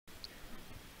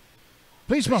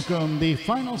Please welcome the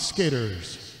final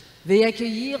skaters. Veuillez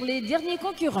accueillir les derniers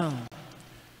concurrents.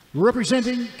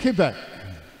 Representing Quebec,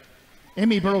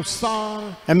 Emmy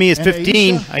Bronsard. Emmy is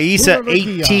 15, Aissa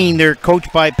 18. They're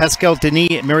coached by Pascal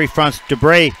Denis and Marie-France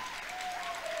Debray.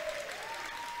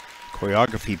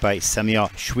 Choreography by Samuel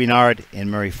Chouinard and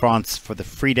Marie-France for the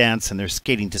free dance, and they're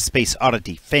skating to Space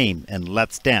Oddity, Fame, and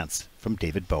Let's Dance from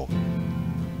David Bowe.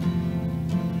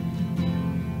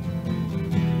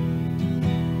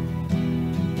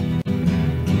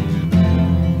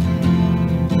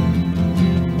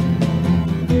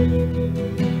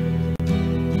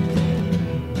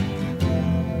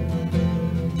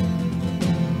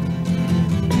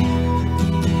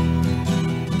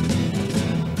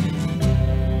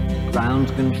 Ground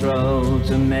control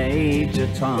to Major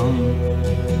Tom.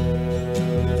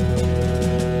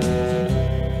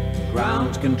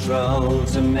 Ground control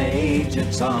to Major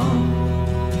Tom.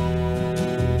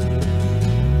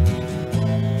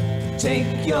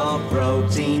 Take your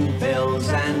protein pills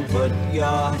and put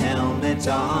your helmet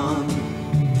on.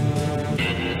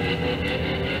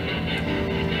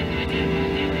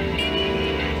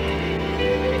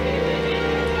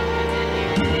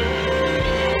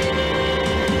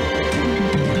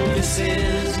 This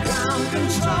is ground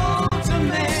control to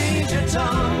Major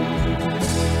Tom.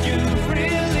 You've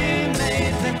really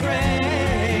made the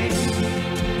grade,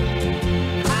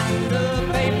 and the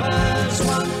papers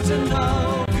want to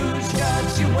know whose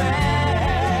shirt you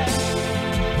wear,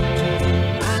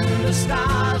 and the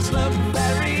stars look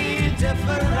very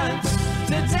different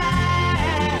today.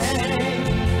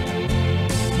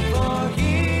 For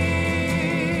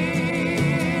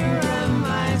here am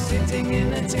I sitting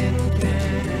in a tin can.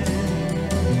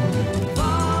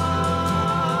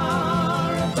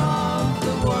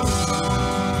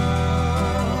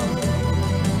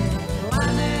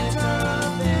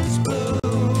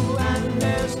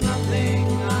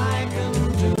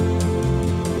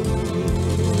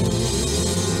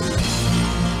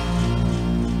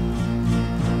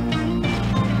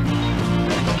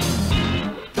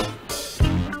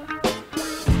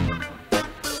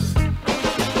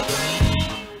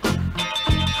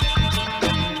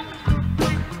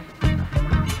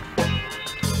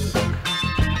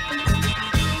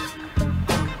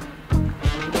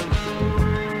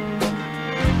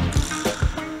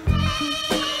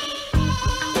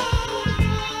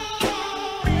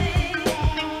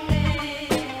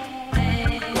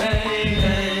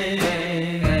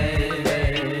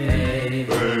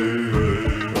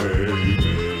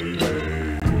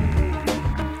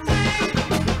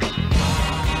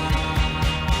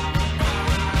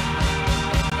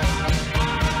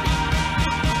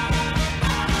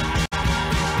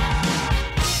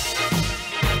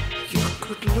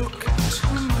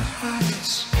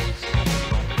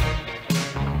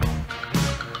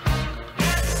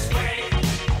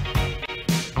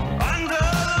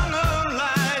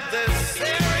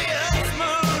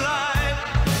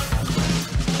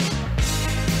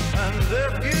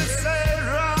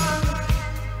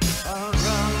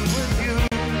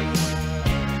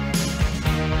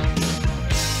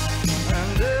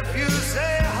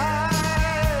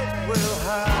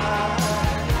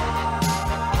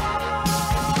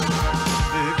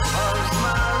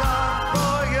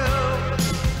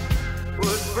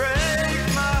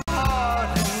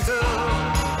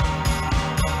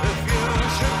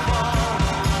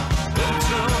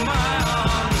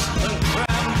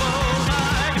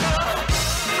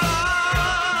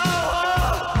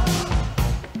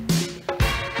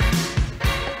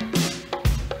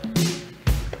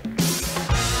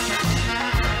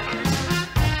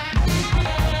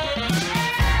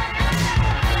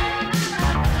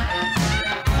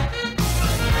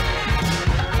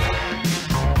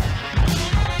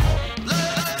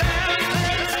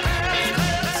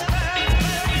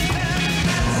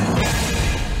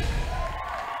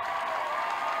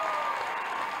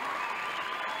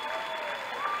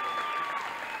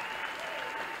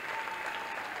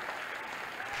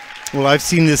 Well, I've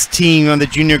seen this team on the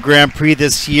Junior Grand Prix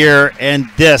this year, and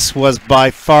this was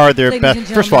by far their best.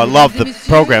 First of all, I love the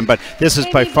program, but this is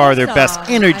by far their best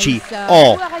energy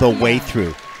all the way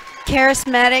through.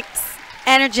 Charismatics,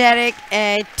 energetic,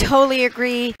 totally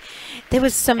agree. There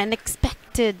was some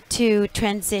unexpected to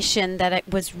transition that it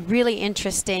was really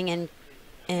interesting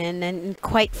and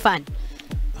quite fun.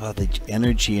 Oh, the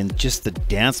energy and just the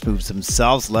dance moves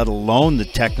themselves, let alone the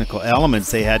technical elements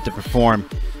they had to perform.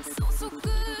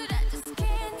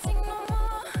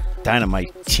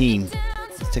 Dynamite team.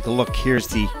 Let's take a look. Here's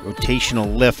the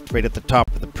rotational lift right at the top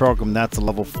of the program. That's a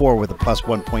level 4 with a plus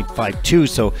 1.52,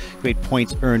 so great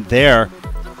points earned there.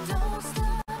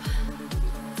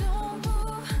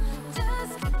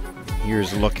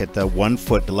 Here's a look at the 1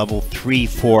 foot, level 3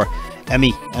 for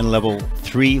Emmy and level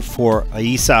 3 for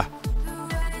Aissa.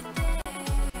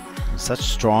 Such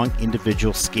strong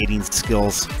individual skating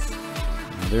skills.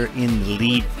 They're in the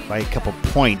lead by a couple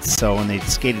points, so when they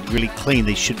skated really clean,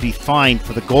 they should be fine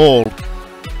for the gold.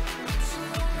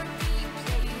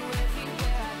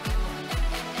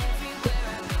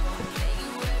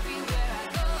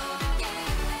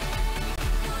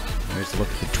 There's a look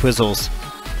at the Twizzles.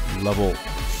 Level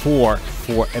 4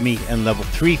 for Emmy and level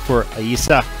 3 for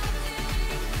Aissa.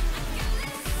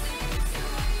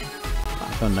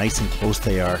 Look how nice and close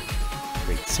they are.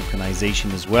 Great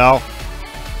synchronization as well.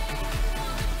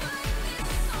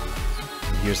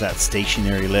 And here's that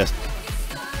stationary lift.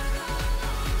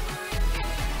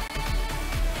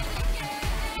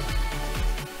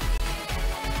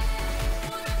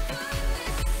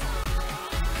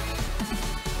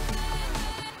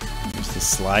 Here's the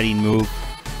sliding move.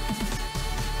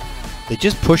 They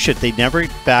just push it. They never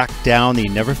back down. They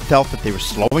never felt that they were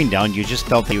slowing down. You just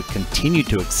felt they would continue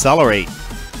to accelerate.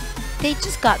 They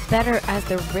just got better as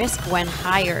the risk went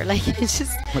higher. Like, it's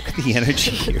just... Look at the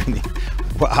energy here.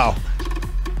 Wow.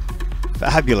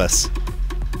 Fabulous.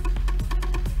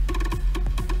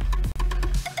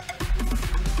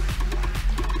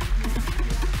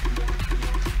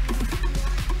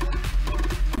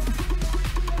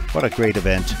 What a great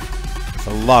event. It's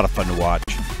a lot of fun to watch.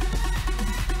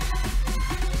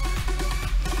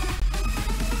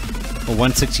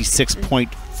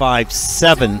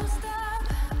 166.57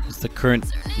 is the current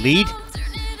lead.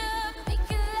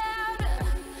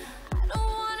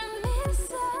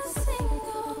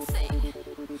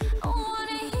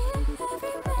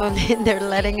 Well, they're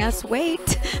letting us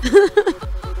wait.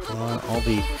 All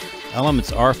the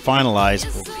elements are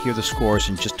finalized. We'll hear the scores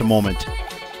in just a moment.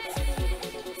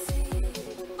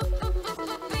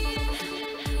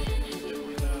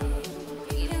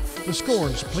 The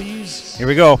scores, please. Here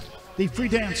we go. The free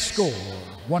dance score,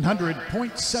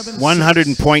 100.76.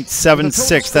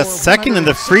 100.76. That's second in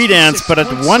the free dance, but at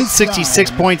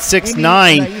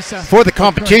 166.69 for the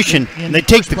competition, and they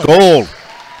take the gold.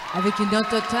 Avec une note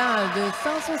totale de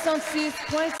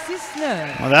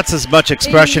 166.69. Well, that's as much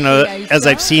expression as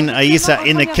I've seen Aissa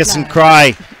in the kiss and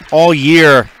cry all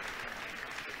year.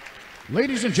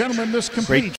 Ladies and gentlemen, this completes